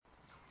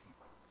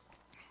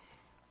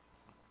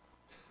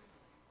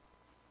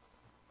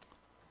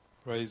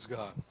Praise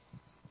God.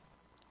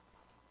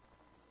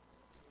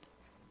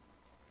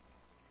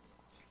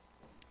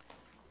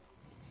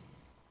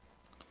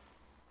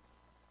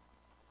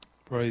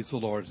 Praise the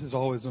Lord. It's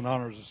always an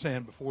honor to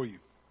stand before you.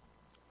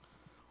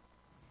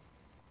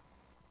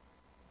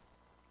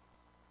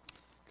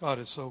 God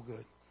is so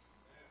good.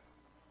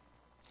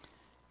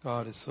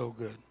 God is so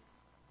good.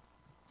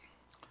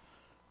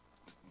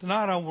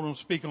 Tonight I want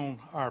to speak on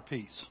our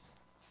peace.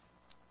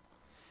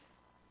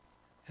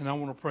 And I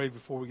want to pray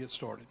before we get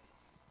started.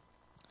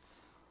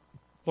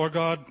 Lord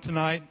God,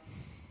 tonight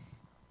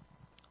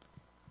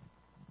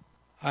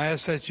I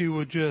ask that you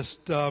would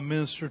just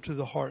minister to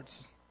the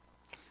hearts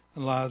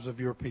and lives of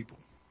your people.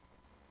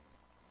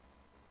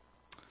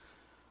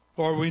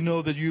 Lord, we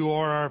know that you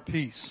are our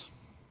peace.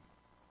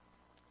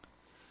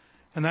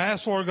 And I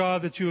ask, Lord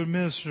God, that you would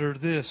minister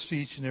this to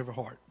each and every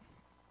heart.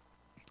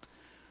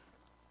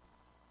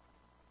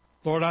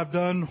 Lord, I've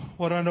done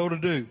what I know to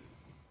do.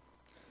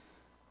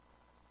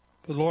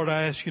 But Lord,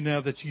 I ask you now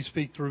that you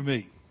speak through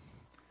me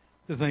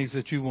the things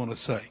that you want to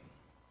say.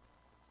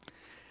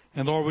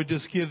 And Lord, we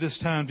just give this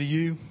time to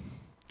you.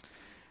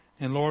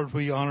 And Lord,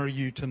 we honor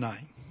you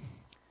tonight.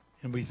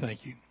 And we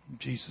thank you. In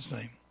Jesus'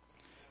 name,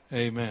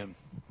 amen.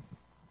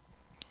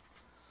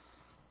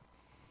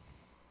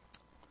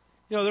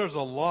 You know, there's a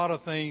lot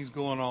of things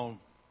going on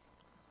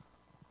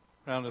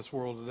around this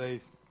world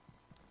today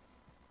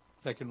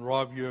that can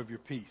rob you of your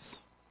peace.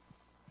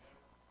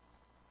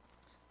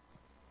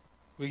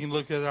 We can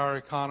look at our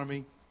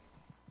economy.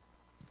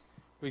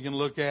 We can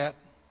look at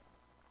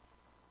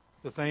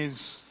the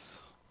things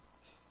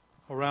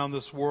around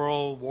this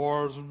world,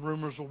 wars and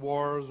rumors of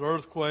wars,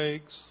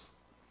 earthquakes.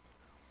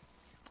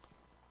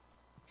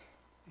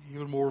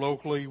 Even more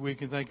locally, we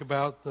can think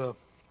about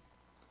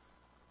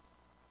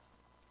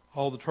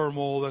all the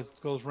turmoil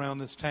that goes around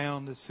this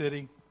town, this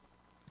city,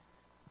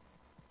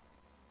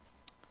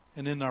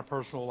 and in our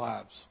personal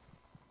lives.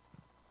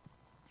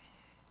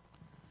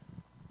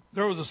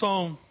 There was a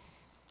song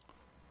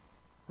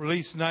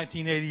released in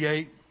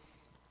 1988,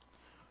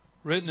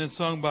 written and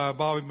sung by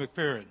Bobby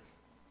McFerrin.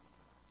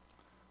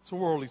 It's a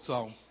worldly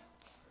song,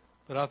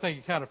 but I think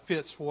it kind of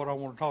fits for what I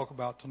want to talk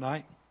about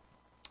tonight.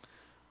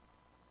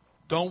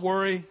 Don't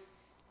worry,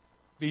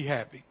 be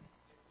happy.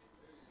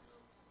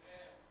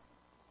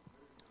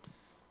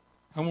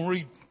 I'm going to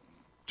read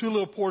two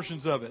little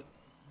portions of it.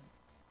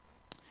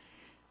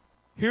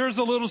 Here's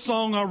a little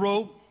song I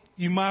wrote.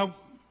 You might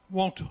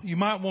want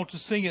to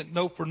sing it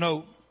note for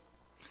note.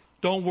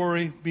 Don't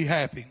worry, be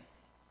happy.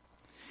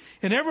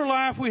 In every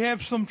life we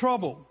have some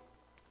trouble.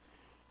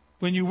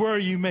 When you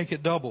worry, you make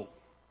it double.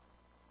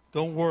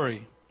 Don't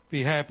worry,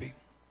 be happy.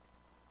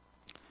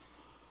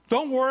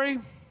 Don't worry,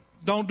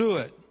 don't do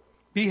it.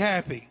 Be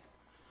happy.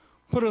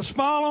 Put a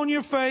smile on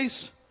your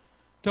face.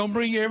 Don't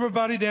bring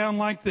everybody down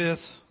like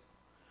this.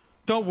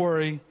 Don't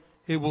worry,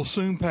 it will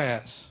soon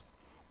pass,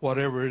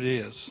 whatever it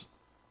is.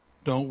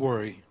 Don't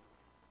worry,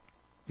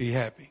 be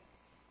happy.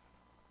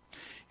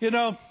 You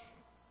know,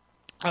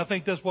 I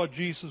think that's what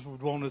Jesus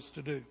would want us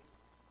to do.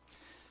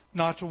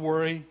 Not to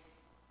worry,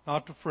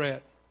 not to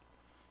fret.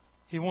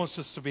 He wants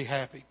us to be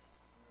happy.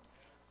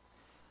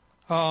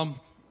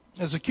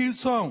 It's a cute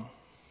song.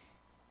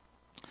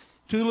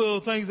 Two little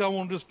things I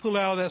want to just pull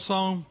out of that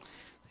song.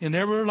 In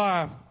every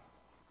life,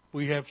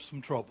 we have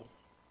some trouble.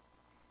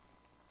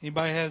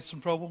 Anybody had some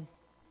trouble?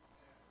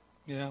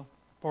 Yeah,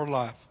 part of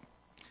life.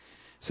 It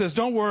says,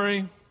 don't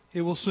worry,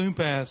 it will soon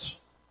pass,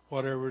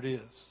 whatever it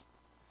is.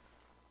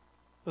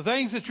 The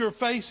things that you're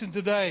facing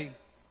today,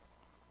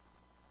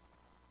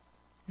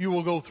 you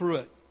will go through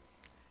it,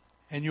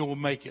 and you will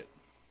make it.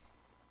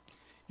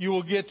 You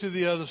will get to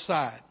the other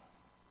side.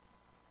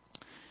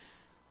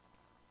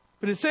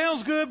 But it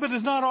sounds good, but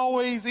it's not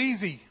always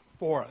easy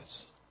for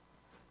us.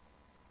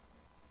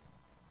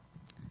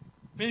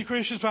 Many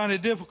Christians find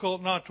it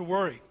difficult not to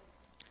worry.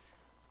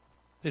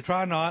 They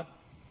try not,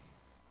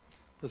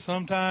 but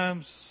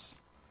sometimes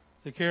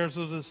the cares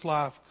of this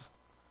life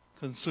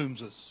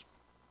consumes us.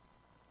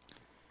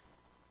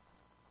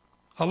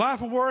 A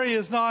life of worry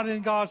is not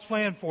in God's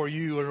plan for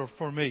you or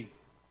for me.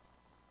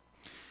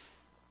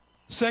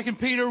 2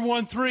 Peter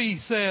 1:3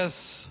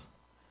 says,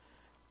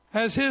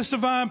 as His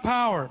divine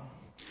power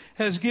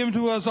has given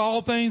to us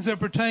all things that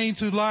pertain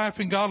to life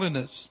and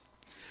godliness,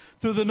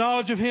 through the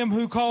knowledge of Him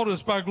who called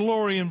us by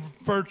glory and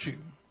virtue.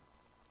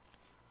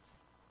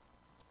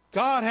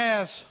 God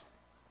has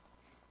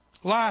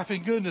life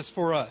and goodness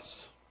for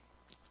us.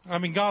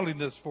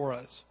 Godliness for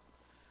us.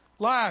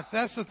 Life,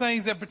 that's the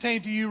things that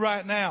pertain to you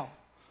right now.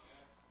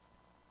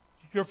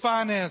 Your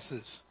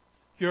finances,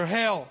 your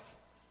health,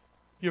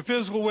 your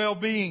physical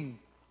well-being,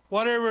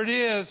 whatever it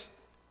is,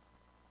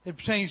 it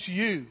pertains to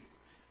you.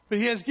 But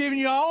He has given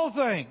you all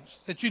things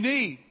that you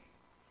need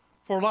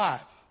for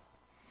life.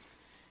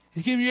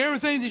 He's given you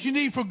everything that you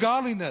need for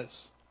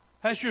godliness.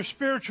 That's your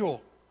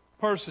spiritual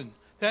person.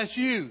 That's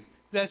you.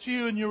 That's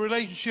you in your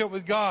relationship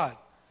with God.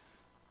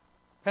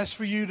 That's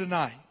for you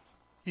tonight.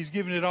 He's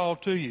given it all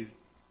to you.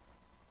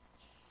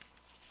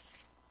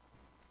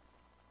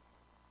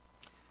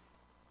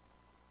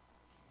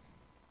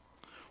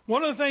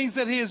 One of the things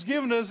that he has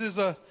given us is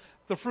the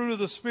fruit of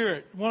the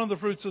Spirit, one of the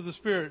fruits of the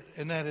Spirit,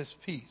 and that is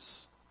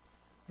peace.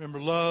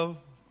 Remember, love,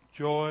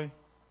 joy,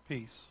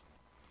 peace.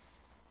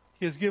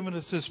 He has given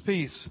us this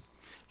peace.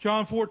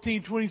 John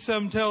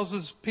 14:27 tells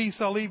us,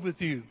 peace I leave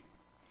with you.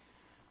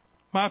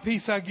 My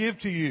peace I give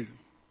to you.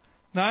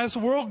 Now as the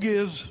world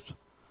gives,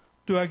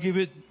 do I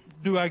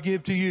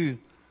give to you.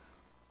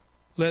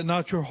 Let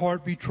not your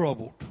heart be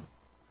troubled,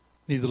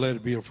 neither let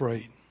it be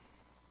afraid.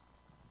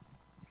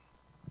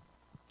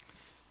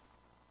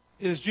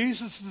 It is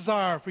Jesus'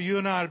 desire for you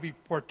and I to be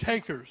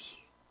partakers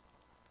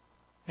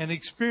and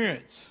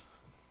experience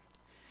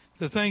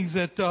the things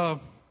that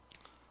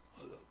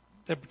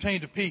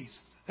pertain to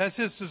peace. That's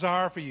his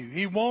desire for you.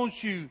 He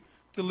wants you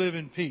to live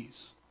in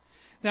peace.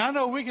 Now I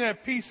know we can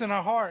have peace in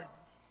our heart.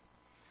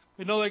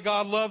 We know that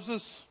God loves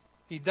us.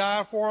 He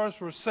died for us.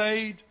 We're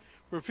saved.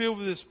 We're filled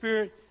with His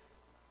Spirit.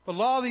 But a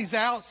lot of these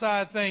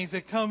outside things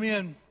that come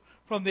in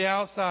from the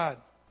outside.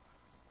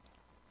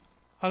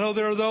 I know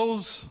there are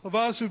those of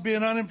us who've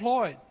been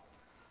unemployed.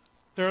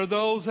 There are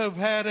those who have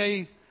had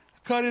a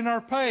cut in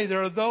our pay.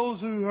 There are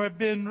those who have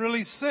been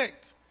really sick.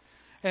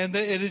 And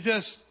it is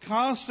just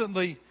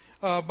constantly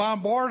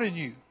bombarding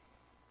you.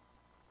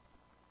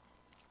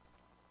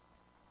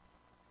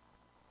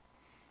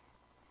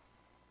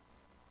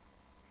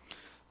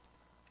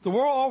 The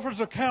world offers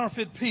a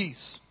counterfeit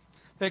peace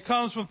that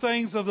comes from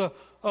things of the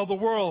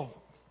world,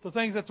 the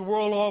things that the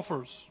world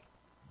offers.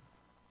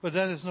 But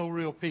that is no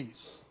real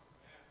peace.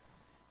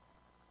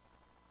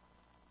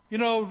 You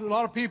know, a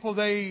lot of people,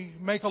 they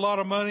make a lot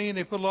of money and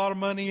they put a lot of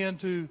money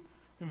into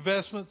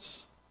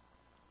investments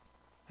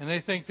and they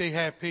think they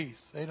have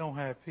peace. They don't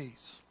have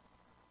peace.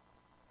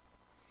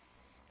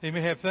 They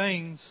may have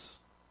things,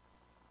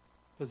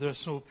 but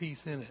there's no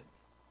peace in it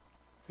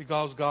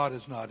because God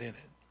is not in it.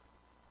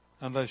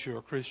 Unless you're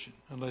a Christian,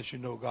 unless you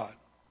know God.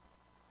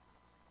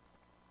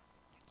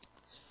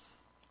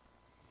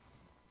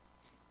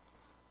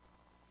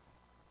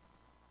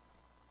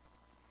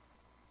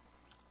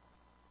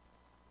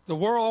 The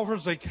world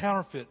offers a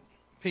counterfeit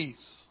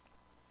peace.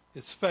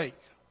 It's fake.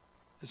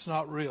 It's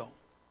not real.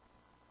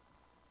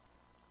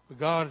 But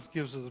God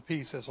gives us a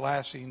peace that's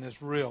lasting, that's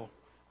real,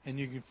 and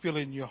you can feel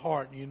it in your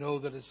heart and you know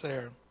that it's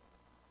there.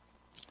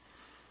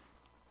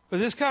 But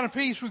this kind of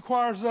peace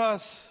requires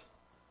us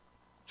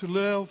to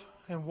live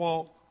and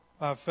walk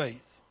by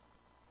faith.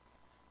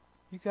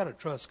 You got to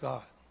trust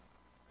God.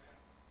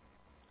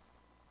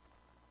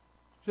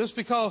 Just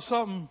because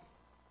something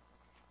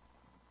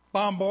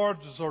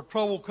bombards us or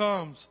trouble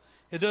comes,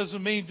 it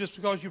doesn't mean just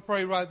because you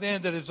pray right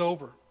then that it's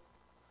over.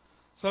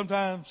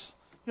 Sometimes,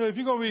 if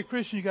you're going to be a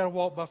Christian, you got to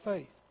walk by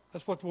faith.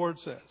 That's what the Word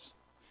says.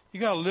 You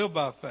got to live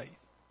by faith.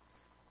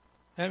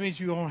 That means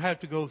you're going to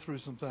have to go through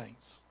some things.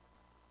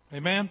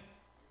 Amen?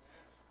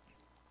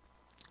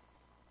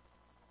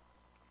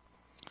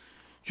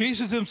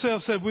 Jesus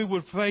himself said we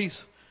would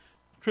face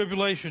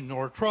tribulation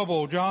or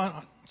trouble.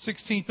 John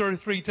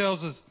 16:33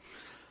 tells us,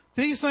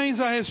 these things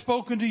I have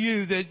spoken to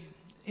you, that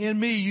in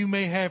me you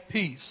may have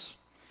peace.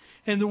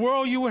 In the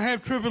world you will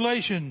have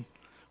tribulation,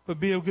 but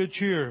be of good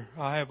cheer.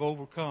 I have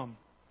overcome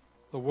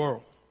the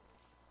world.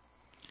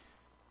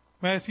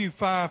 Matthew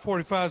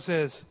 5:45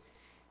 says,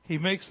 he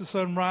makes the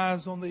sun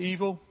rise on the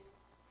evil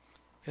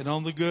and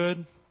on the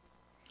good,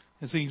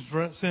 and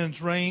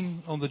sends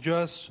rain on the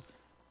just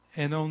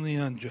and on the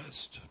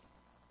unjust.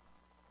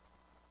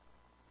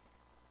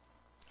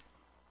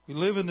 We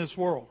live in this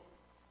world.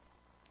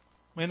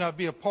 May not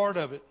be a part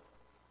of it,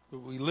 but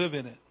we live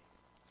in it.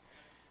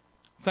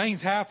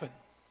 Things happen.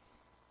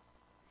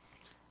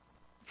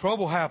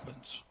 Trouble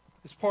happens.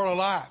 It's part of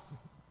life.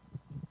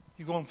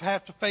 You're going to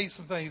have to face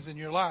some things in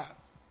your life.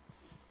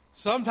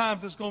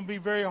 Sometimes it's going to be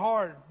very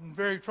hard and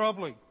very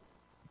troubling.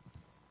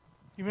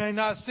 You may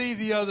not see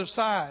the other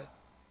side,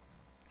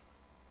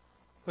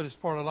 but it's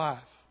part of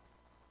life.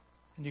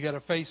 And you got to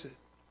face it.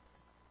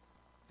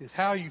 It's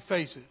how you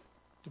face it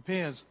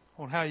depends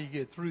on how you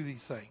get through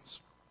these things.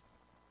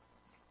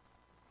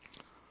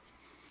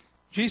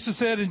 Jesus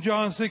said in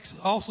John 6,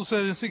 also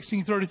said in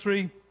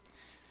 16:33,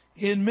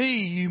 in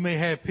me you may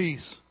have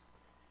peace.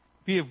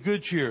 Be of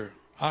good cheer.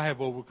 I have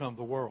overcome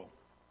the world.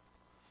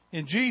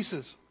 In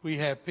Jesus we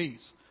have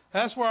peace.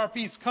 That's where our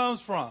peace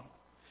comes from.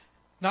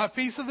 Not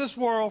peace of this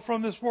world,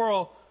 from this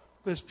world,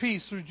 but it's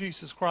peace through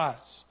Jesus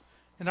Christ.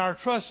 And our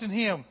trust in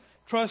Him,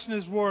 trust in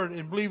His Word,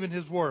 and believe in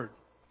His Word.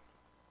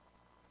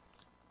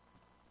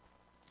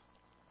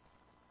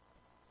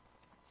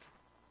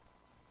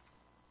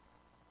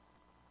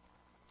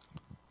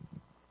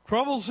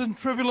 Troubles and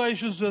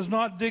tribulations does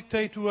not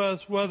dictate to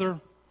us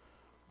whether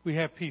we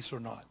have peace or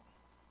not.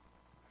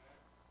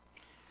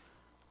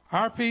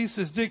 Our peace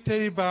is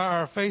dictated by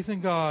our faith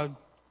in God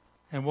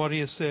and what He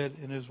has said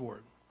in His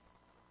Word.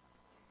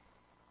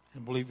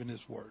 And believe in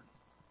His Word.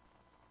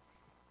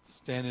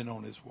 Standing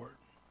on His Word.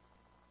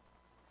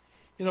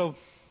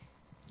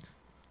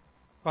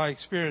 By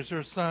experience,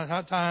 there's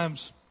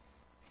times,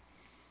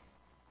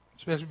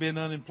 especially being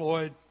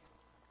unemployed,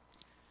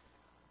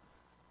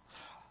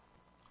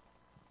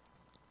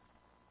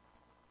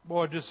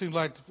 boy, it just seems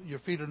like your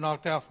feet are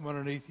knocked out from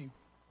underneath you.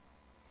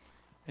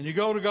 And you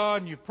go to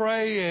God and you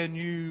pray and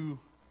you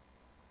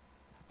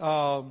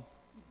go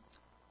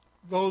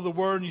to the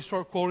Word and you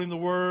start quoting the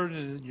Word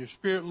and your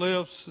spirit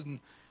lifts and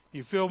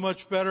you feel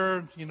much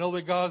better. You know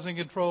that God's in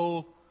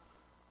control.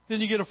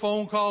 Then you get a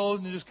phone call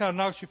and it just kind of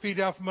knocks your feet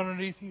out from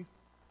underneath you.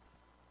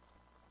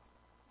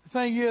 The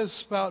thing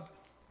is about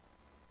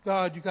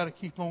God, you got to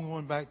keep on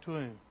going back to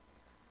Him.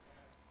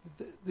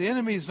 The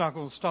enemy is not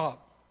going to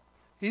stop.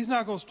 He's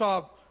not going to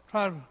stop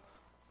trying to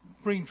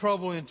bring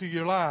trouble into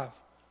your life.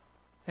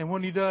 And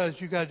when he does,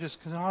 you got to just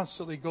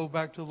constantly go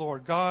back to the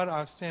Lord. God,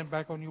 I stand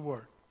back on your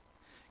word.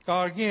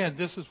 God, again,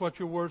 this is what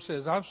your word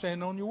says. I'm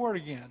standing on your word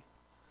again.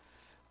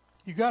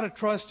 You got to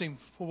trust him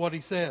for what he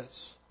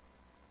says.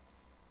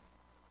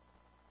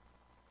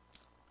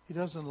 He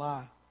doesn't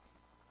lie.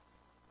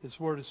 His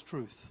word is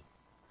truth.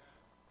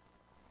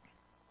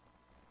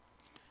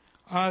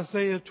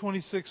 Isaiah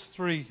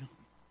 26:3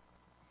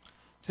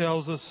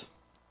 tells us,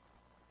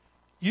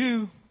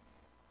 you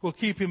will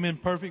keep him in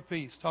perfect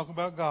peace. Talking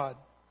about God.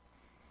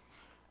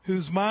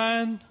 Whose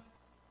mind,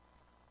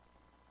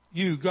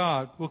 you,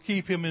 God, will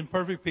keep him in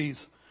perfect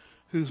peace,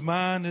 whose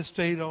mind is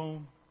stayed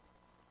on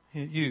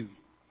you,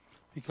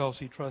 because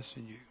he trusts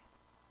in you.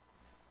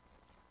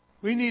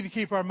 We need to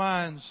keep our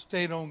minds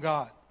stayed on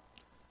God.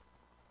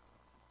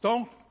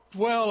 Don't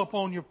dwell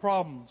upon your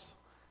problems.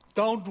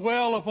 Don't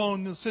dwell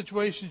upon the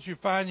situations you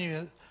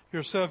find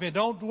yourself in.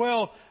 Don't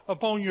dwell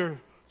upon your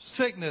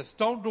sickness.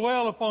 Don't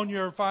dwell upon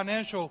your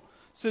financial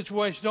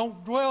situation.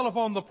 Don't dwell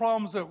upon the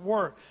problems at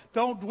work.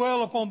 Don't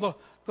dwell upon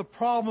the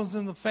problems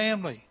in the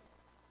family.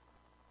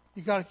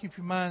 You got to keep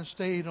your mind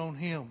stayed on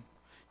him.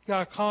 You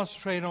got to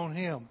concentrate on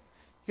him.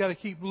 You got to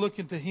keep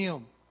looking to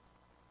him.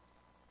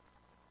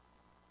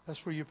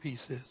 That's where your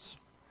peace is.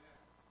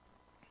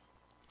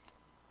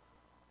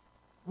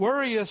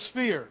 Worry is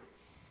fear.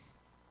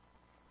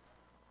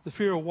 The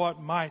fear of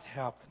what might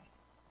happen.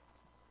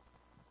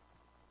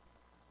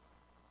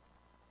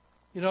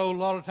 You know, a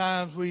lot of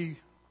times we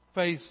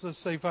face, let's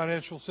say,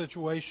 financial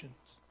situations.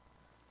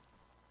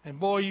 And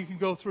boy, you can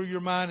go through your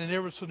mind in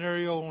every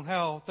scenario on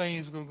how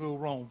things are going to go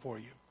wrong for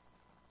you.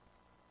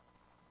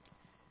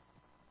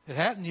 It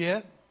hadn't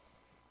yet,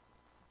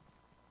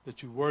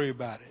 but you worry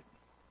about it.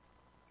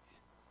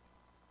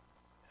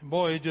 And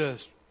boy, it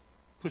just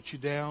puts you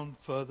down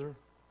further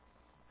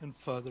and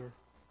further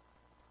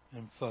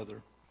and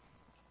further.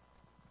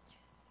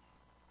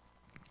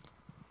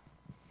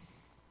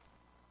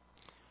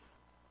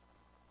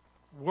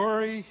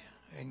 Worry,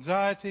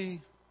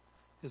 anxiety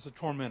is a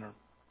tormentor.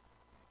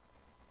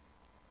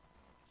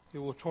 It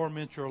will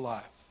torment your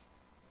life.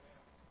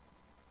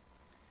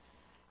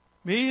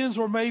 Millions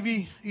or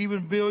maybe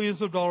even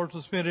billions of dollars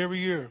are spent every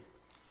year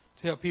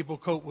to help people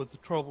cope with the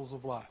troubles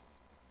of life.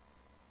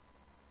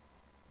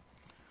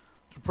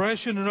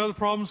 Depression and other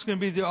problems can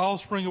be the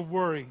offspring of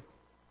worry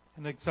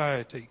and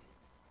anxiety.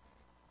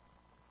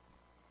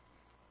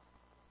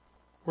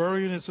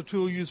 Worrying is a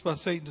tool used by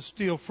Satan to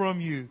steal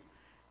from you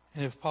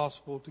and, if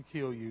possible, to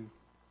kill you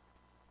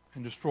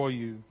and destroy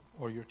you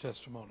or your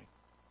testimony.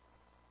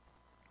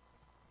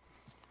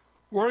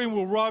 Worrying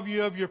will rob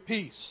you of your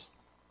peace.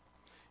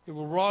 It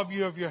will rob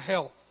you of your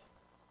health.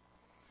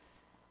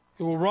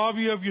 It will rob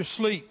you of your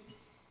sleep.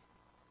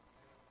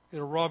 It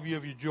will rob you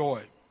of your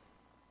joy.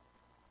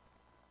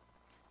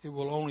 It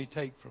will only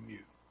take from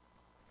you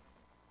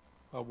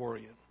by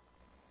worrying.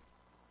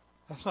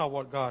 That's not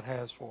what God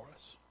has for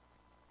us.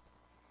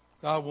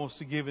 God wants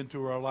to give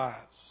into our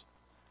lives.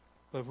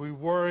 But if we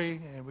worry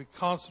and we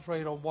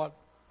concentrate on what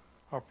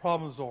our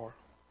problems are,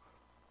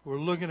 we're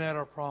looking at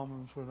our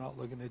problems, we're not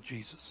looking at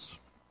Jesus.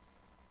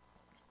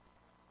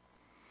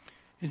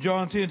 In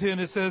John 10:10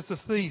 it says, the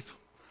thief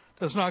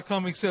does not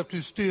come except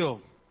to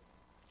steal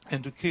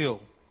and to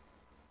kill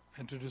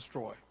and to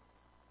destroy.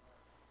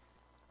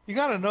 You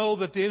got to know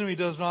that the enemy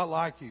does not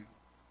like you.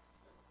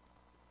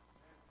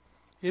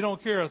 He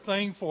don't care a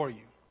thing for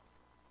you.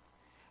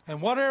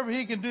 And whatever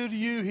he can do to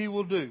you, he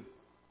will do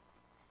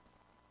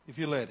if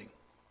you let him.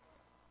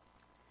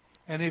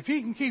 And if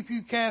he can keep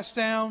you cast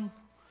down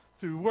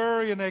through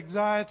worry and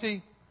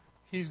anxiety,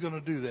 he's going to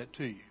do that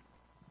to you.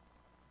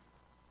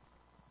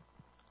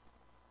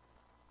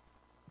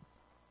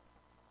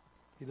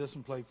 He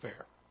doesn't play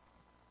fair.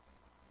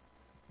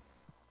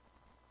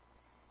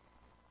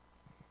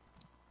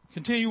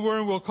 Continue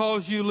worrying will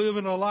cause you to live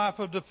in a life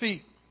of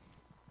defeat.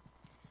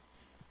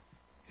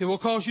 It will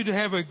cause you to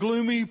have a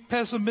gloomy,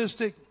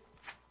 pessimistic,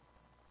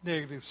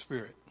 negative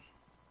spirit.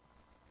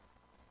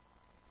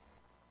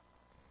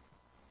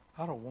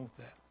 I don't want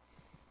that.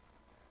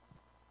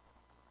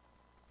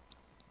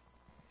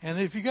 And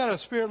if you got a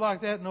spirit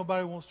like that,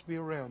 nobody wants to be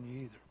around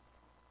you either.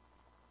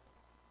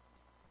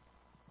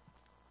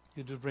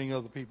 You just bring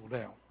other people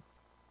down.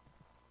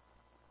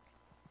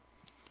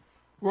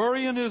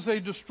 Worrying is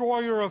a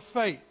destroyer of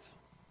faith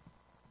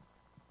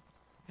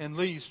and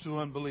leads to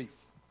unbelief.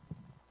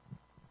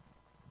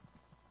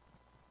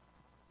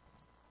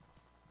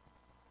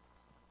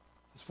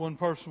 This one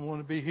person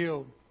wanted to be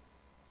healed.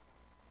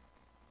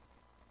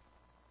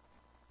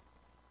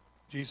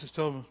 Jesus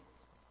told him,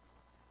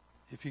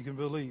 if you can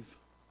believe,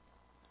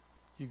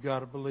 you've got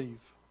to believe.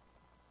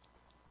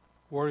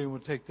 Worry will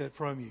take that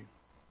from you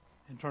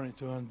and turn it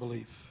to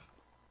unbelief.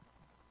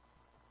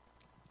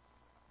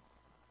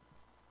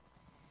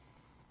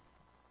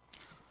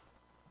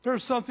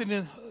 There's something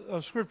in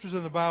scriptures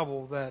in the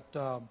Bible that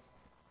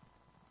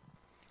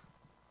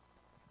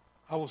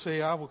I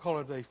will call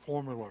it a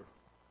formula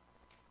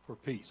for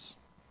peace.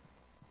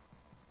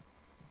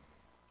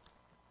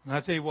 And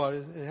I tell you what,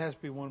 it has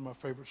to be one of my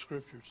favorite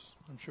scriptures.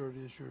 I'm sure it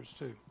is yours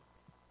too.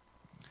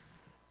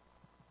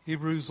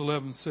 Hebrews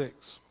 11:6.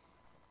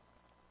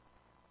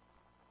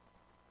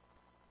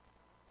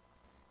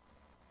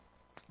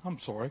 I'm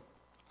sorry,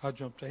 I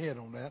jumped ahead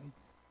on that.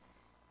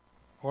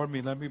 Pardon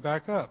me, let me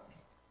back up.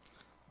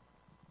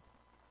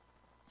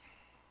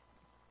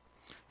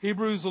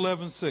 Hebrews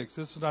 11:6.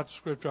 This is not the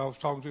scripture I was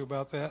talking to you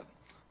about that.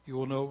 You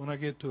will know it when I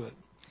get to it.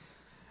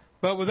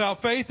 But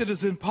without faith it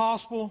is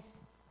impossible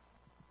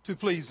to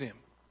please Him.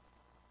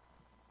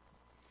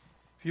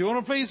 If you want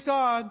to please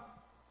God,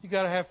 you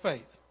got to have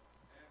faith.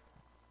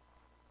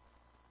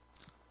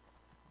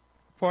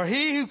 For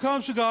he who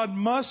comes to God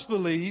must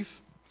believe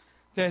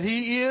that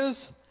He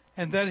is,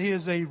 and that He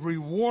is a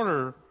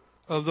rewarder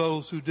of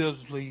those who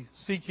diligently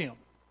seek Him.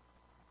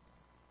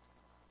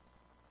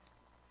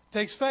 It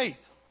takes faith.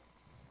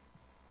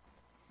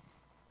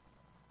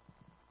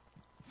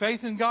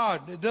 Faith in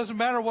God. It doesn't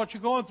matter what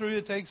you're going through,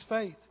 it takes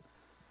faith.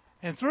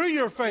 And through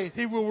your faith,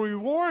 He will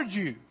reward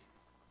you.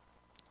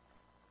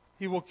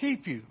 He will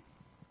keep you.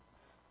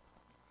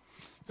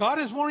 God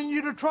is wanting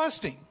you to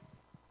trust Him.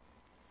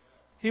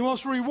 He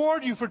wants to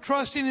reward you for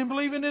trusting and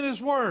believing in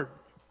His Word.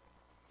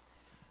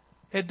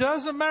 It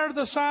doesn't matter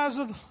the size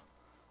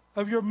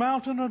of your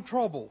mountain of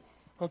trouble.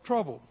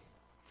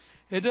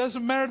 It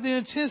doesn't matter the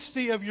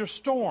intensity of your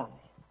storm.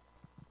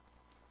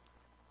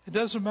 It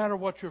doesn't matter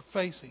what you're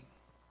facing.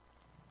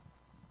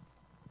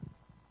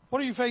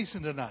 What are you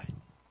facing tonight?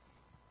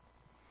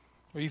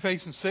 Are you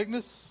facing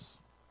sickness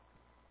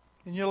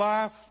in your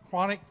life?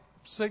 Chronic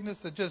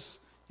sickness that just,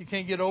 you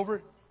can't get over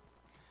it,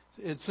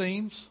 it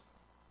seems.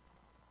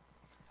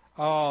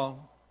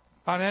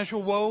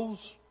 Financial woes.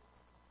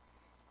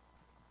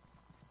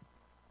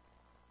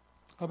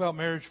 How about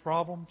marriage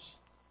problems?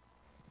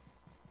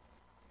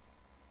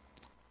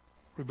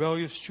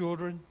 Rebellious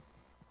children?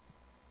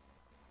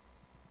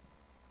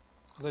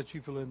 I'll let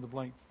you fill in the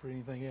blank for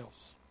anything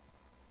else.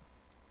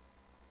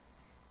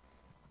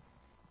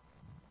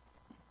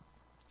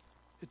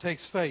 It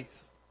takes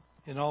faith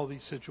in all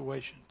these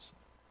situations.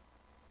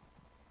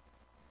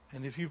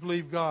 And if you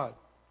believe God,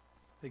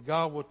 that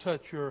God will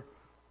touch your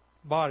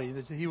body,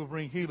 that He will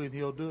bring healing,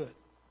 He'll do it.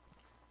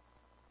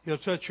 He'll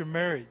touch your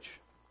marriage.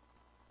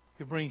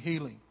 He'll bring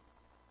healing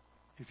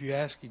if you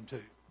ask Him to.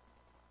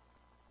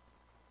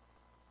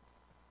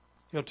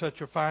 He'll touch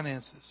your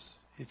finances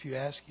if you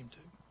ask Him to.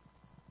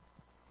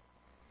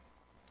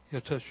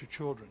 He'll touch your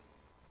children.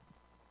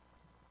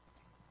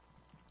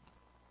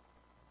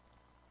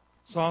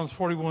 Psalms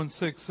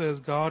 41:6 says,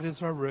 God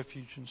is our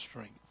refuge and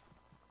strength,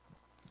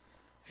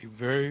 a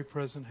very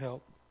present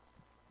help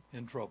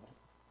in trouble.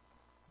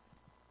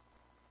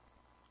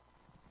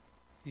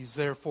 He's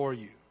there for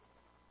you.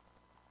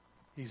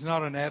 He's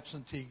not an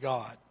absentee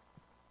God.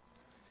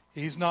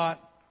 He's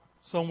not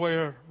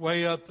somewhere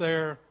way up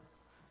there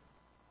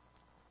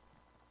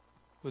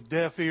with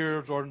deaf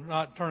ears or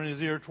not turning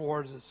His ear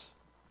towards us.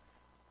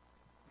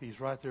 He's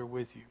right there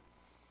with you.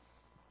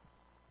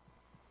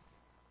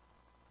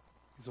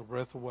 He's a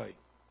breath away.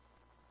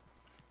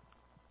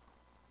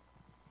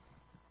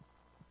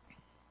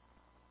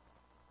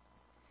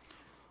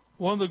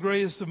 One of the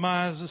greatest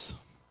demises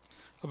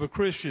of a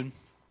Christian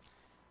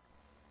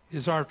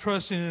is our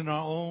trusting in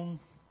our own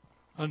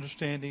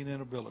understanding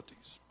and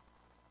abilities,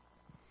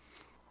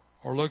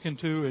 or looking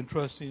to and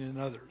trusting in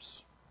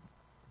others.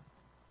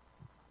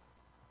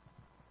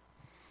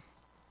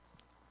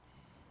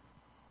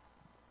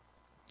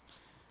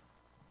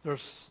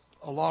 There's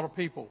a lot of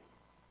people,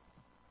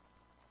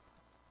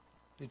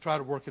 they try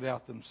to work it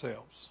out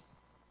themselves.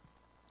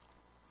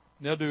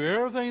 They'll do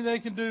everything they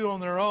can do on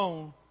their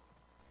own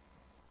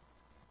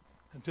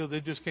until they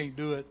just can't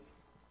do it,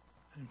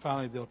 and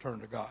finally they'll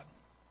turn to God.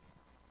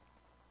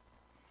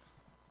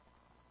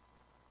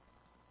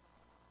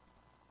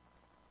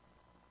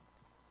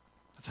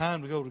 The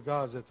time to go to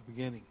God is at the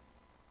beginning,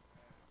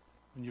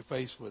 when you're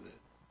faced with it.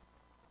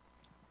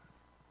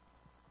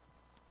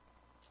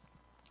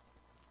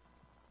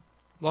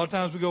 A lot of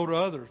times we go to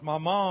others. My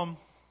mom,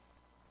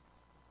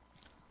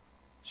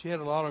 she had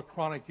a lot of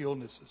chronic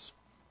illnesses.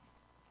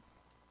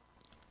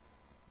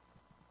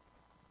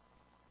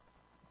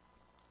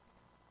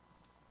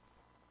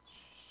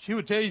 She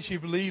would tell you she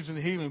believes in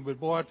healing, but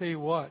boy, I tell you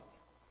what,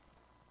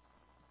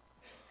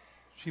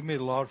 she made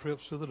a lot of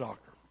trips to the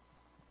doctor.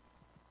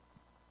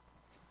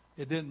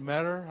 It didn't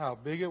matter how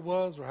big it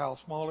was or how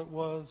small it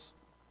was.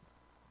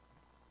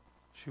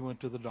 She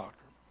went to the doctor.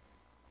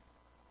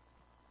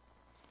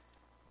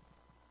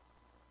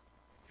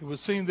 It would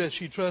seem that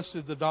she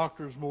trusted the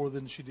doctors more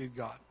than she did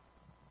God.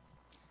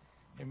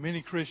 And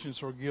many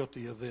Christians are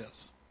guilty of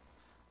this.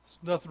 There's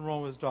nothing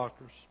wrong with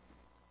doctors.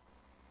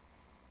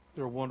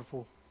 They're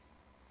wonderful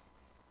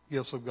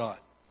gifts of God.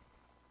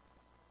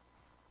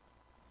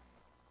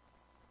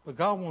 But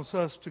God wants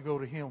us to go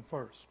to Him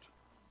first.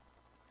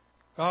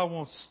 God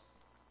wants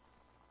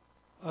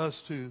us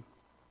to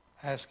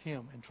ask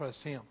Him and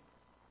trust Him.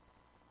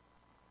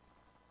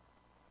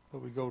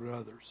 But we go to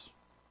others.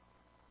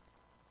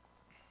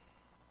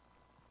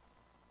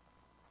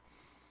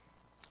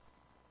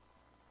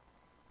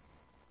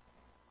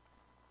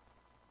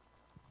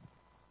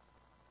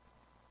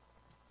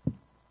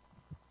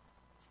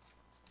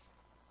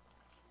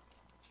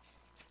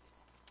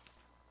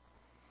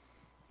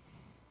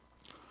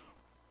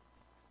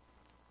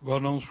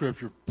 Well-known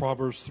scripture,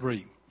 Proverbs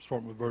 3,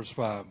 starting with verse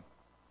 5.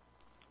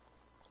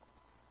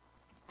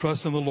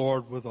 Trust in the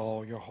Lord with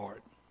all your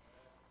heart.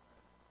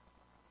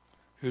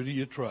 Who do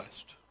you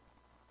trust?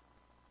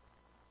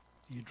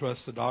 Do you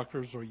trust the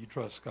doctors or you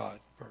trust God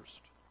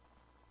first?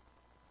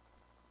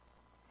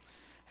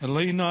 And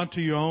lean not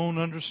to your own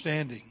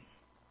understanding.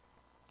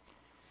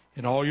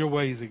 In all your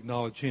ways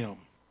acknowledge Him,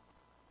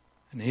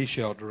 and He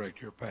shall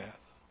direct your path.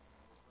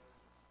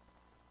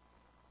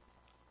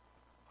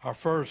 Our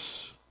first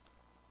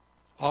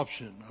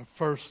option, our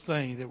first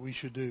thing that we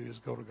should do is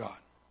go to God.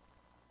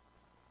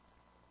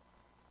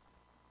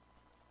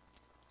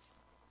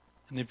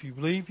 And if you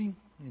believe Him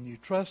and you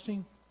trust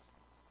Him,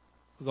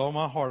 with all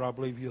my heart, I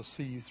believe He'll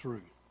see you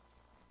through.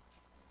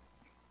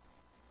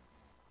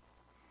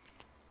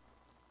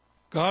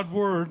 God's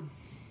Word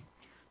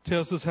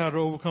tells us how to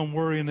overcome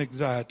worry and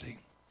anxiety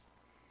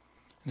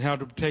and how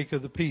to partake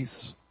of the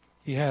peace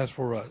He has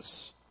for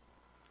us.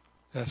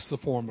 That's the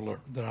formula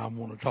that I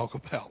want to talk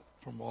about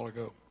from a while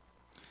ago.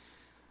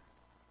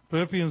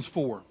 Philippians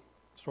 4,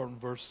 starting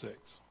verse 6.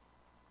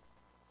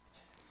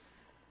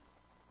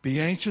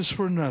 Be anxious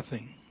for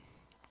nothing,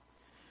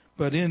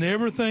 but in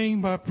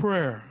everything by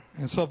prayer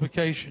and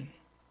supplication.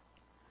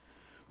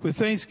 With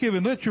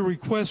thanksgiving, let your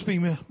requests be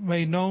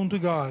made known to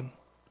God.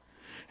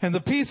 And the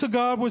peace of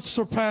God, which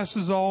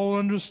surpasses all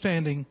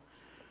understanding,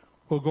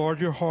 will guard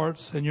your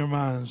hearts and your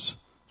minds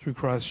through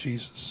Christ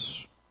Jesus.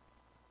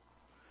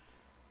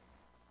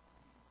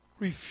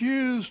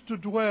 Refuse to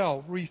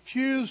dwell,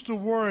 refuse to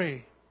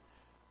worry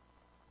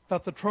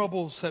about the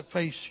troubles that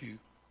face you.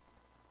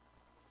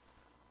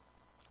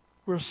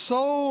 We're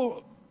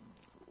so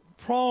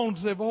prone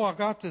to say, oh, I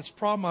got this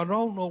problem. I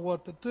don't know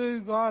what to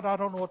do. God, I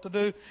don't know what to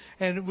do.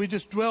 And we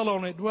just dwell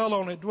on it, dwell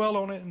on it, dwell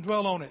on it, and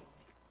dwell on it.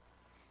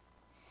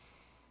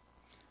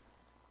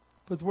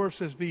 But the Word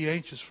says, be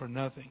anxious for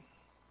nothing.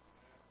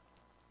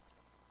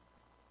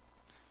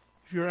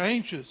 If you're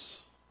anxious,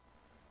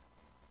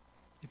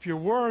 if you're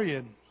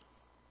worrying,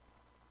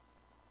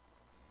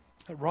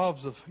 that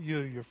robs of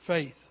you your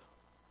faith.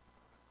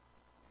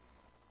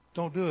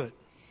 Don't do it.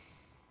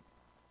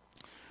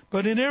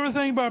 But in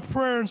everything by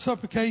prayer and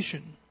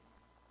supplication.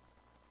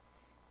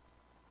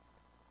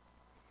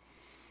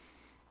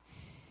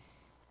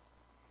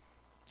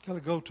 Got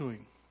to go to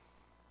Him.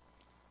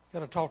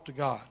 Got to talk to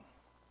God.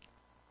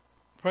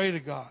 Pray to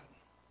God.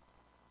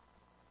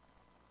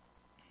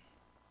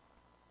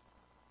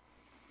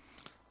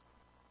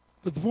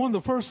 But one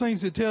of the first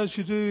things it tells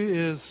you to do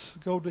is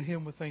go to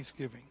Him with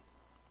thanksgiving.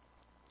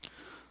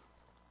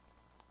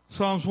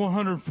 Psalms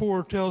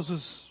 104 tells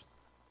us,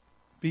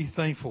 be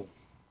thankful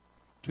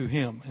to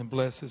Him and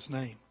bless His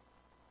name.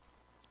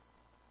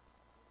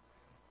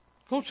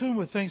 Go to Him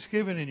with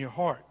thanksgiving in your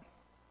heart.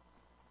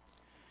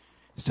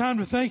 It's time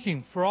to thank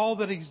Him for all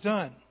that He's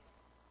done.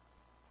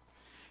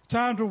 It's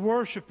time to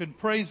worship and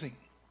praise Him.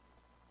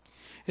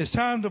 It's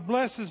time to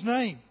bless His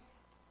name.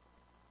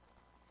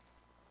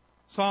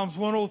 Psalms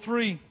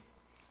 103,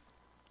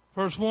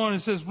 verse 1, it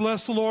says,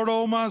 bless the Lord,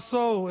 O my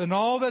soul, and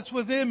all that's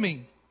within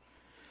me.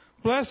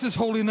 Bless His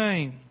holy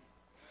name.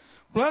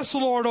 Bless the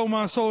Lord, O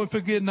my soul, and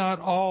forget not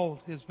all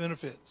His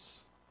benefits.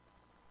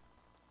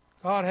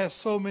 God has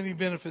so many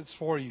benefits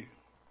for you.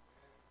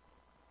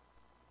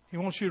 He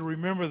wants you to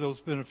remember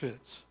those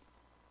benefits.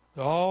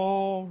 They're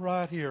all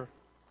right here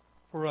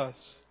for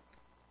us.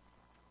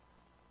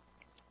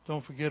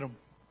 Don't forget them.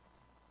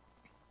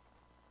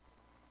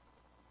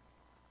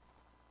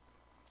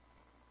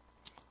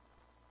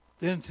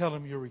 Then tell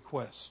Him your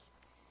request.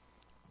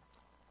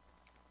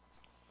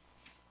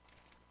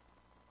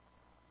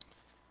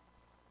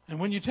 And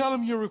when you tell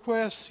Him your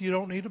request, you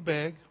don't need to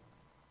beg.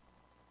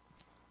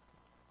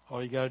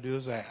 All you got to do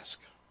is ask.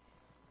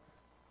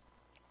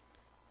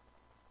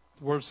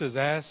 The Word says,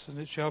 ask and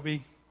it shall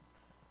be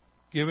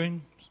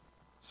given.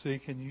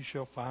 Seek and you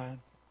shall find.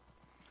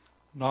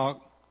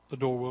 Knock, the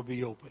door will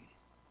be open.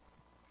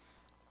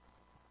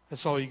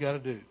 That's all you got to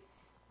do.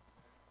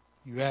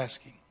 You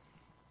ask Him.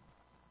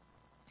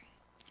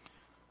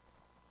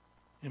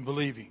 And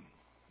believing.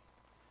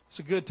 It's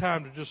a good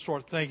time to just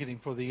start thanking Him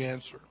for the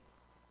answer.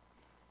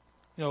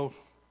 You know,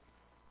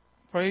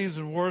 praise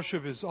and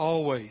worship is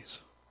always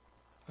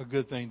a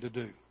good thing to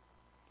do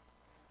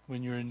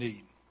when you're in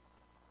need.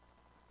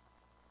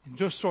 And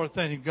just start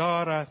thanking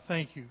God, I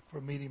thank you for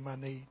meeting my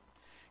need.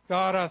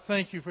 God, I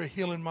thank you for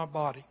healing my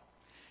body.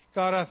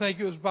 God, I think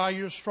it was by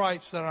your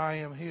stripes that I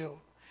am healed.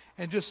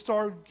 And just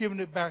start giving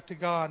it back to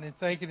God and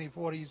thanking Him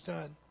for what He's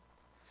done.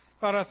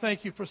 God, I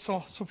thank you for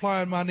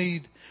supplying my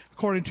need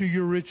according to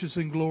your riches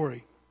and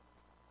glory.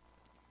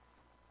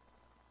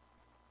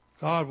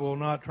 God will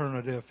not turn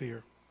a deaf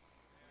ear.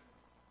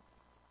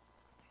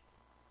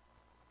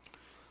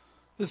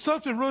 There's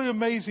something really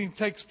amazing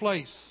takes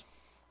place.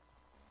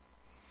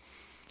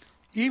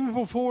 Even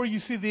before you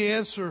see the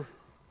answer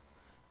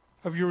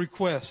of your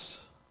request,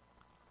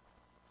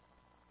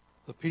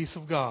 the peace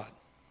of God,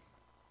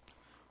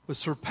 which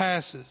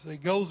surpasses,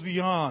 it goes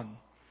beyond,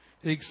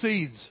 it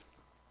exceeds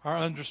our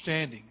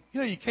understanding.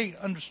 You know, you can't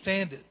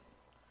understand it.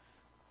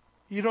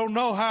 You don't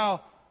know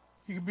how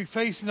you can be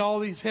facing all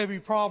these heavy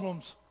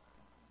problems,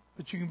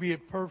 but you can be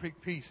at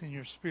perfect peace in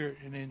your spirit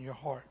and in your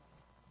heart.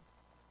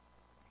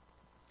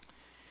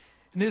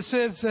 And it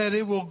says that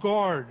it will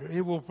guard,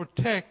 it will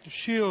protect,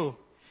 shield,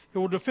 it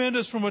will defend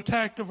us from the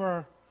attack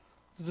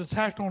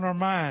on our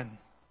mind.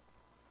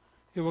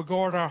 It will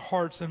guard our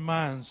hearts and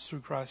minds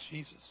through Christ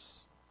Jesus.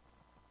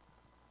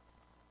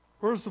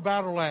 Where's the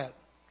battle at?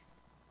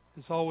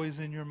 It's always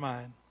in your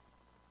mind.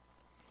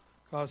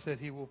 God said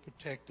He will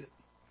protect it.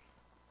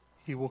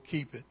 He will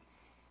keep it.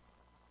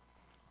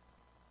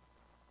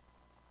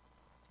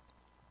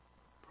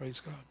 Praise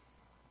God.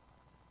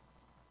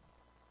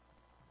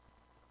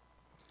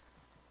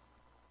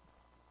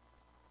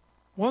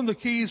 One of the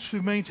keys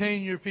to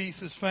maintaining your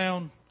peace is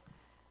found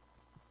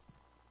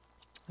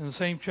in the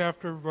same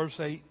chapter, verse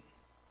 8.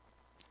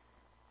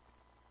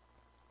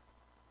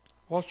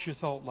 Watch your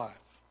thought life.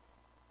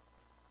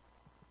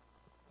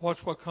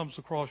 Watch what comes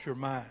across your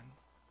mind.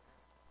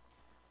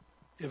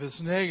 If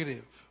it's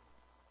negative,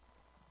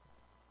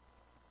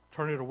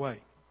 turn it away.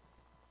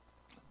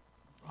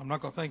 I'm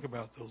not going to think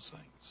about those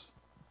things.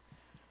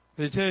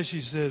 But it tells you,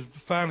 he says,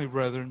 finally,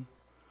 brethren,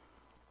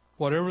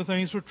 whatever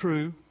things are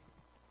true,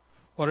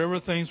 whatever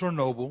things are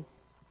noble,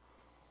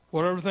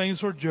 whatever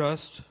things are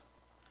just,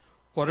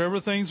 whatever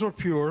things are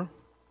pure,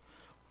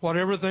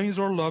 whatever things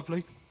are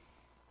lovely,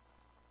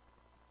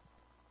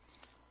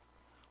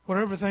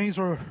 whatever things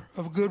are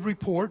of good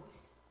report,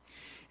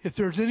 if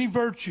there's any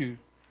virtue,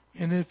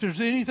 and if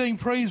there's anything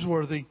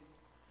praiseworthy,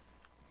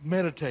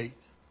 meditate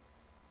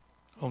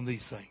on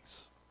these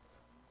things.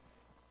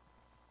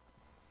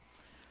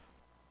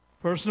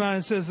 Verse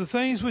 9 says, the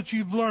things which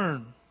you've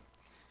learned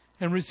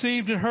and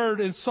received and heard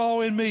and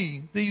saw in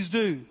me, these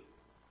do,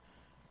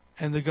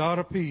 and the God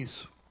of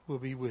peace will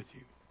be with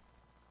you.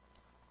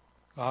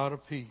 God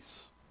of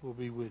peace will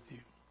be with you.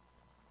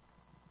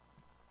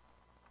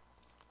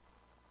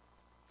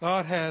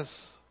 God has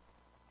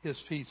His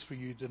peace for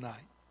you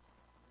tonight.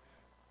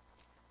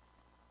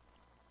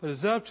 But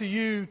it's up to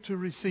you to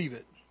receive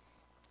it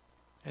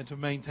and to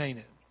maintain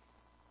it.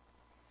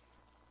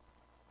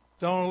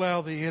 Don't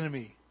allow the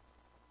enemy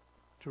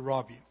to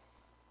rob you.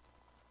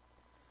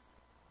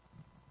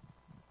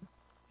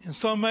 In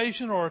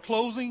summation or a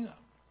closing,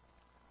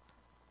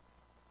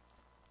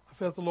 I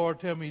felt the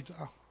Lord tell me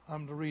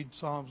I'm to read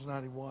Psalms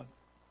 91.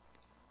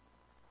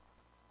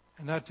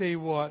 And I tell you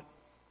what,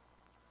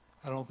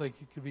 I don't think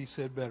it could be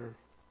said better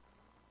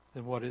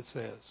than what it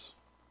says.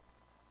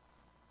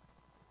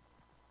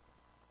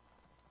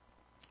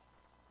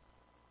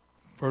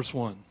 Verse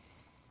 1.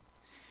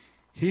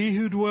 He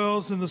who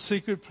dwells in the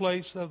secret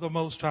place of the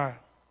Most High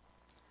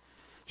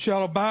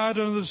shall abide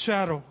under the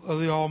shadow of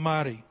the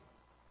Almighty.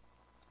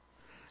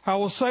 I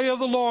will say of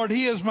the Lord,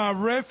 He is my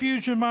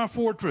refuge and my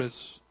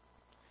fortress.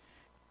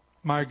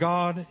 My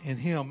God, in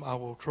Him I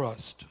will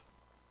trust.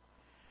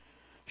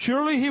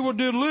 Surely He will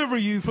deliver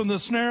you from the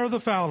snare of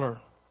the fowler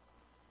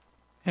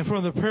and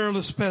from the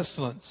perilous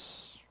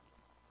pestilence.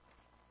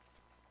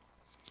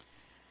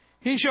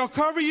 He shall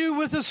cover you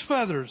with His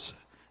feathers,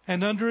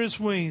 and under His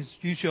wings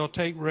you shall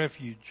take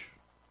refuge.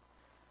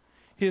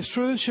 His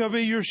truth shall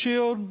be your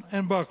shield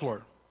and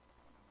buckler.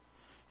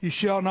 You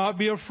shall not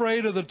be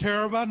afraid of the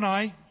terror by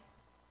night,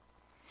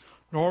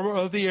 nor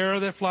of the arrow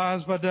that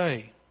flies by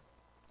day,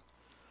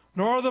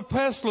 nor of the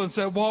pestilence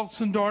that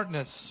walks in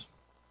darkness,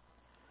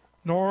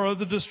 nor of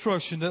the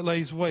destruction that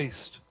lays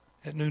waste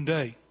at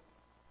noonday.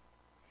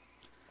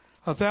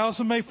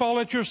 1,000 may fall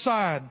at your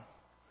side,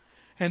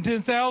 and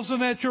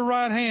 10,000 at your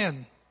right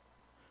hand,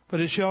 but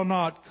it shall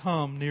not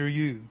come near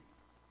you.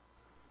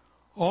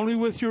 Only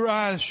with your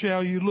eyes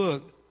shall you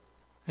look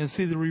and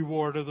see the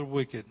reward of the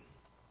wicked.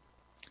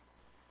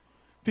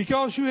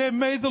 Because you have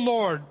made the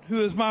Lord,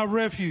 who is my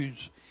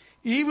refuge,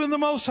 even the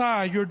Most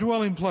High, your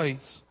dwelling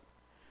place,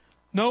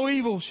 no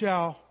evil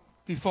shall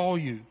befall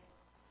you,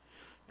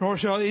 nor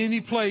shall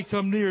any plague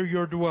come near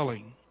your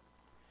dwelling.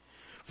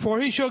 For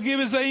He shall give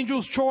His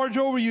angels charge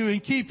over you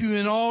and keep you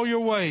in all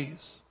your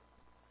ways.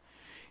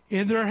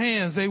 In their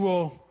hands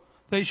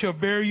they shall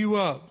bear you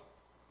up,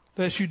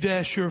 lest you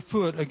dash your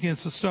foot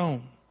against a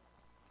stone.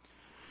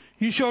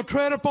 You shall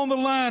tread upon the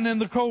lion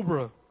and the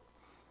cobra,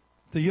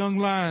 the young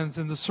lions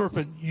and the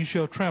serpent you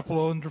shall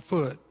trample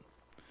underfoot.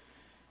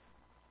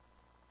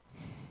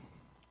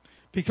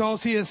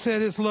 Because He has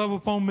set His love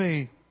upon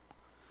me,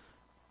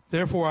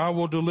 therefore I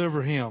will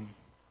deliver him.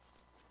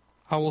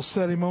 I will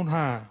set him on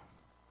high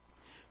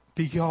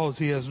because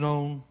he has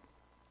known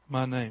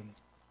my name.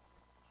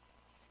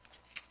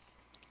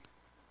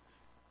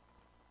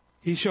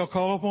 He shall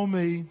call upon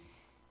me,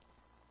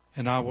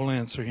 and I will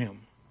answer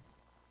him.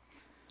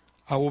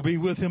 I will be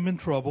with him in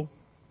trouble.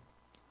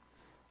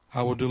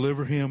 I will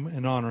deliver him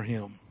and honor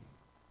him.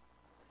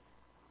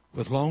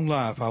 With long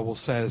life I will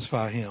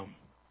satisfy him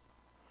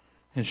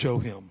and show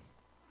him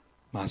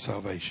my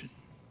salvation.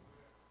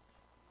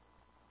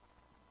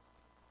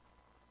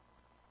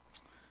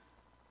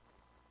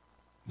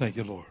 Thank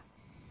you, Lord.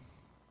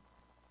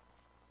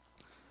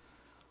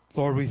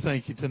 Lord, we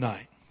thank you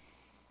tonight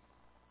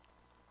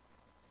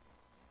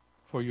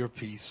for your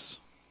peace,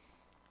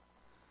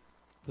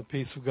 the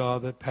peace of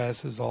God that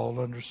passes all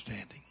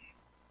understanding.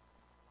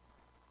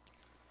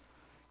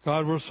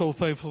 God, we're so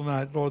thankful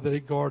tonight, Lord, that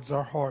it guards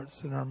our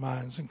hearts and our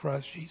minds in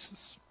Christ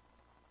Jesus.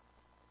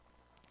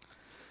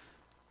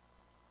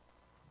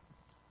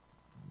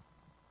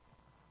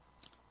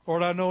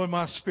 Lord, I know in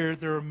my spirit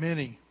there are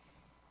many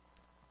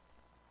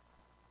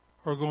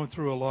who are going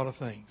through a lot of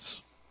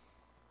things.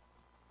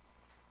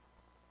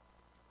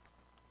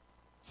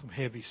 Some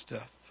heavy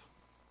stuff.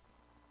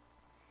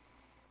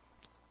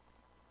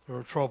 There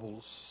are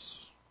troubles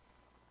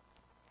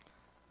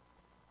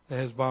that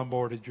has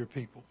bombarded your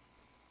people.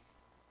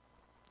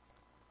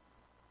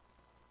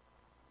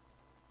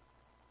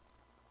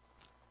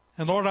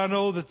 And Lord, I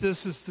know that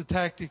this is the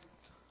tactic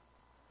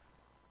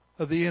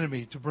of the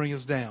enemy to bring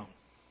us down,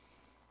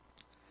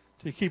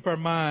 to keep our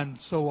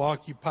mind so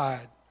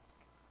occupied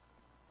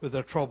with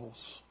our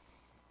troubles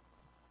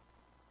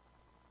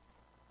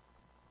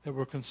that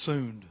we're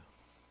consumed,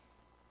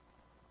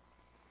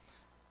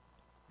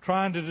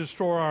 trying to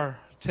destroy our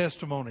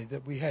testimony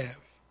that we have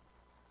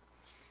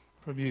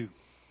from you.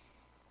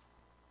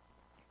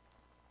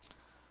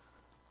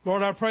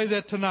 Lord, I pray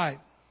that tonight,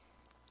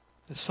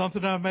 that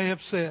something I may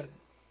have said,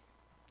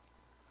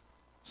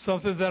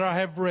 something that I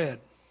have read,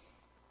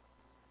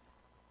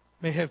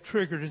 may have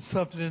triggered in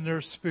something in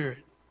their spirit.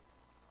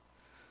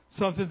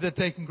 Something that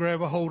they can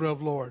grab a hold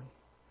of, Lord.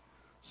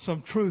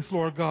 Some truth,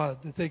 Lord God,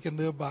 that they can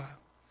live by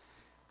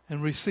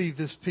and receive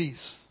this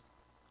peace.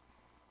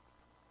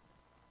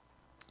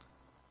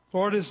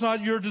 Lord, it's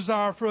not your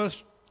desire for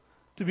us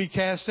to be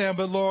cast down,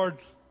 but Lord,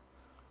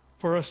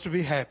 for us to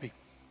be happy.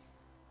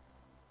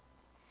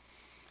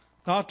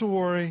 Not to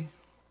worry,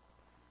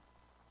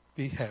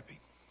 be happy.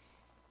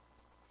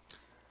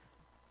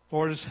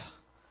 Lord, it's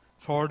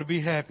hard to be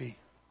happy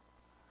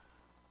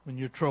when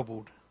you're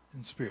troubled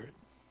in spirit.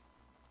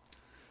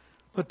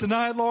 But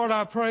tonight, Lord,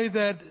 I pray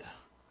that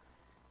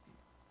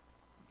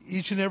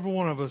each and every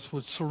one of us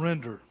would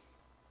surrender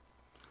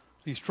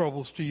these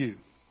troubles to you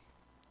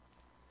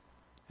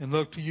and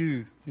look to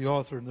you, the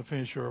author and the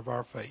finisher of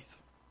our faith.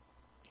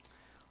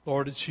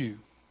 Lord, it's you.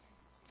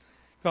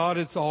 God,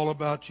 it's all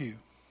about you.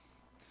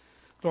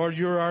 Lord,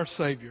 you're our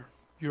Savior.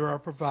 You're our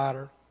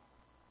provider.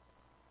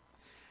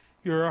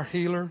 You're our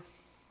healer.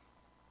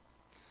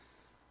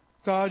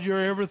 God, you're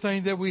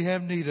everything that we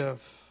have need of.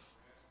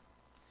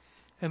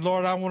 And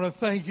Lord, I want to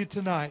thank you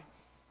tonight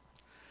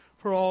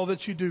for all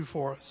that you do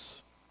for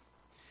us.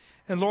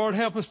 And Lord,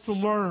 help us to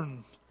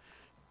learn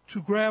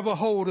to grab a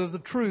hold of the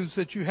truths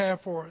that you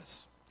have for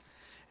us.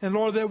 And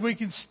Lord, that we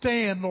can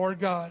stand, Lord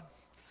God.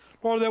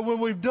 Lord, that when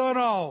we've done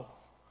all,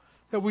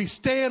 that we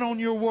stand on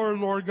your word,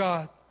 Lord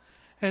God,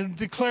 and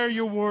declare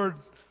your word,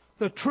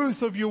 the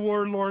truth of your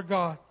word, Lord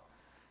God.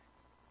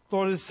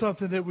 Lord, it's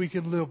something that we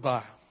can live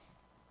by.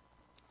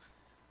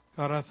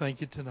 God, I thank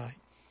you tonight.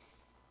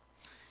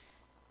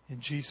 In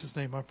Jesus'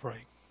 name I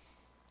pray.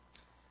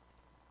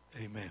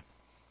 Amen.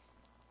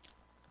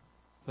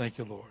 Thank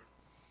you, Lord.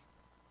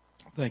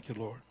 Thank you,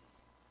 Lord.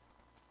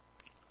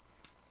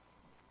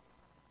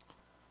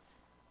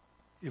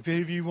 If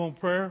any of you want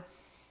prayer,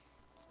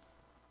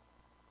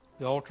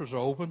 the altars are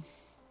open.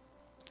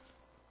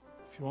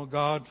 If you want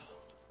God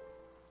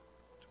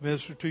to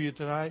minister to you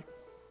tonight,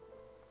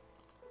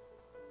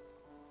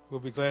 we'll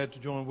be glad to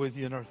join with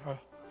you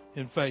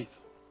in faith.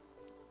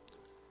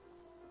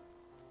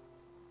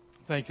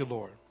 Thank you,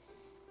 Lord.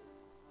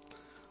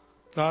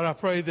 God, I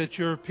pray that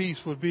your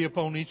peace would be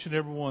upon each and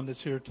every one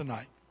that's here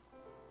tonight.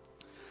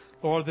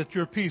 Lord, that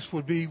your peace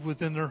would be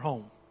within their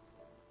home.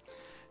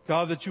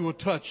 God, that you will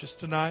touch us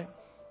tonight.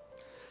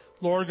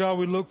 Lord God,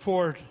 we look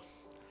forward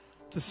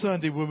to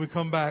Sunday when we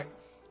come back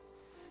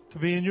to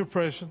be in your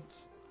presence,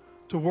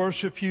 to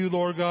worship you,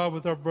 Lord God,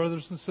 with our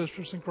brothers and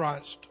sisters in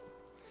Christ.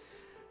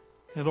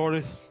 And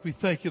Lord, we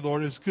thank you,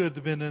 Lord. It's good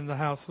to be in the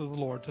house of the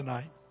Lord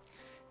tonight.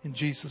 In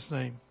Jesus'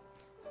 name,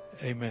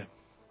 amen.